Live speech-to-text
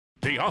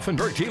The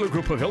Offenberg Dealer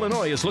Group of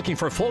Illinois is looking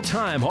for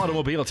full-time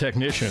automobile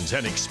technicians,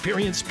 and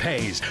experience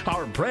pays.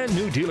 Our brand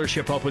new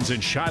dealership opens in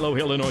Shiloh,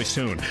 Illinois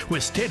soon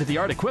with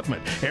state-of-the-art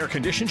equipment,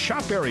 air-conditioned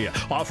shop area,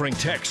 offering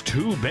techs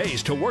 2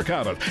 bays to work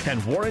out of,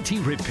 and warranty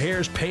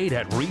repairs paid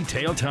at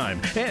retail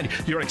time. And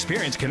your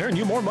experience can earn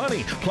you more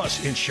money,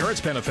 plus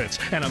insurance benefits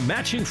and a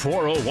matching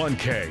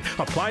 401k.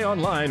 Apply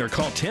online or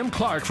call Tim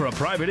Clark for a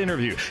private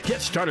interview. Get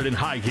started in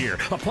high gear.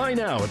 Apply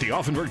now at the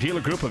Offenberg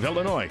Dealer Group of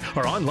Illinois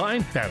or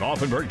online at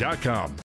offenberg.com.